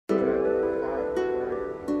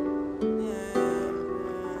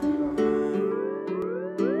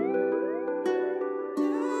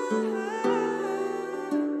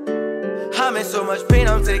I'm in so much pain,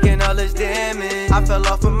 I'm taking all this damage. I fell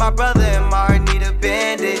off with my brother and my heart need a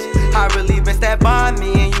bandage. I really been stabbed by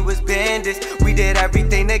me and you was bandaged. We did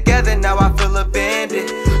everything together, now I feel abandoned.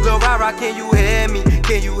 Lil Rara, can you hear me?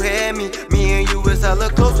 Can you hear me? Me and you was hella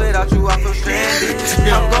close, without you I feel stranded.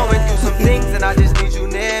 I'm going through some things and I just need you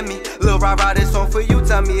near me. Lil Rara, this song for you,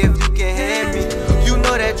 tell me if you can hear me. You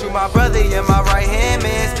know that you my brother, you're my right hand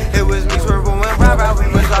man. It was me, Swervo and Rara,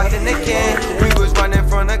 we was locked in the can. We was running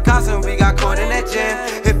from the cops and we got caught in that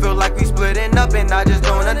jam. It feel like we splitting up and I just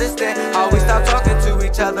don't understand how we stopped talking to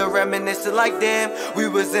each other, reminiscing like damn. We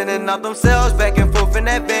was in and out themselves, back and forth in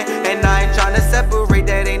that van. And I ain't trying to separate,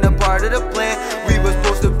 that ain't a part of the plan. We was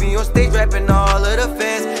supposed to be on stage rapping all of the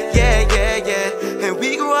fans. Yeah, yeah, yeah. And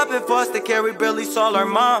we grew up in foster care, we barely saw our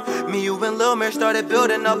mom. Me, you and Lil Mare started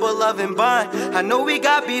building up a loving bond. I know we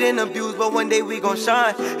got beat and abused, but one day we gon'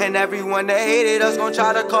 shine. And everyone that hated us gon'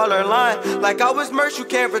 try to call our line. Like I was merch, you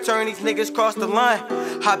can't return, these niggas crossed the line.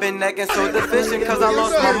 I been necking so deficient cause I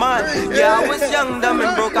lost my mind. Yeah, I was young, dumb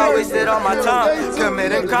and broke, I wasted all my time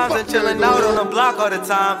committing crimes and chilling out on the block all the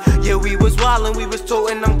time. Yeah, we was wildin', we was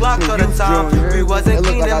toting them Glocks all the time. We wasn't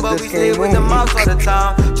cleaning, but we stayed with the moms all the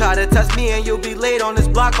time. Try to test me and you'll be late on this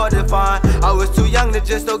block hard to find. I was too young to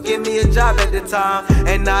just don't give me a job at the time.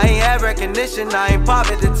 And I ain't had recognition, I ain't pop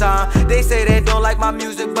at the time. They say they don't like my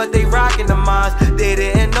music, but they rockin' the minds. They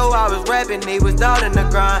didn't know I was rapping, they was down in the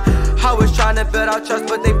grind. I was trying to build out trust,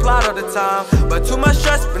 but they plot all the time. But too much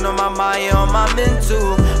stress been on my mind and on my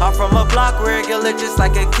mental. I'm from a block where it get lit just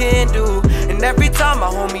like a candle. And every time my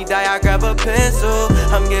homie die, I grab a pencil.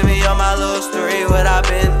 I'm giving y'all my little story, what I've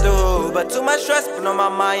been through. But too much stress been on my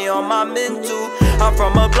mind and on my mental. I'm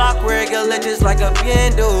from a block where it get lit just like a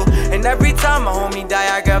candle. And every time my homie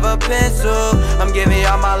die, I grab a pencil. I'm giving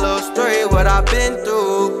y'all my little story, what I've been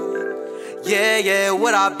through. Yeah, yeah,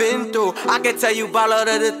 what I've been through. I can tell you about all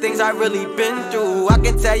of the things I really been through. I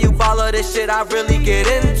can tell you about all the shit I really get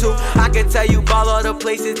into. I can tell you about all the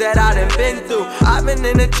places that I done been through. I've been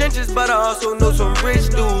in the trenches, but I also know some rich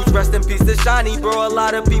dudes. Rest in peace to Shaani, bro, a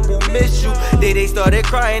lot of people miss you. They started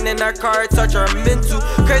crying in their car, it touched our mental.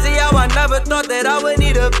 Crazy how I never thought that I would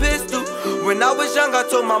need a pistol. When I was young, I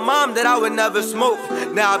told my mom that I would never smoke.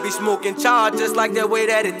 Now I be smoking child just like the way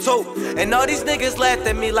that it tote. And all these niggas laughed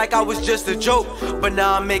at me like I was just a joke. But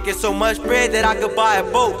now I'm making so much bread that I could buy a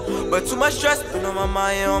boat. But too much stress been on my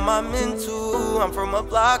mind and on my mental. I'm from a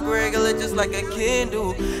block regular just like a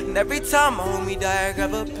candle. And every time my homie die, I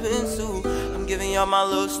grab a pencil. I'm giving y'all my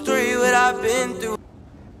little story, what I've been through.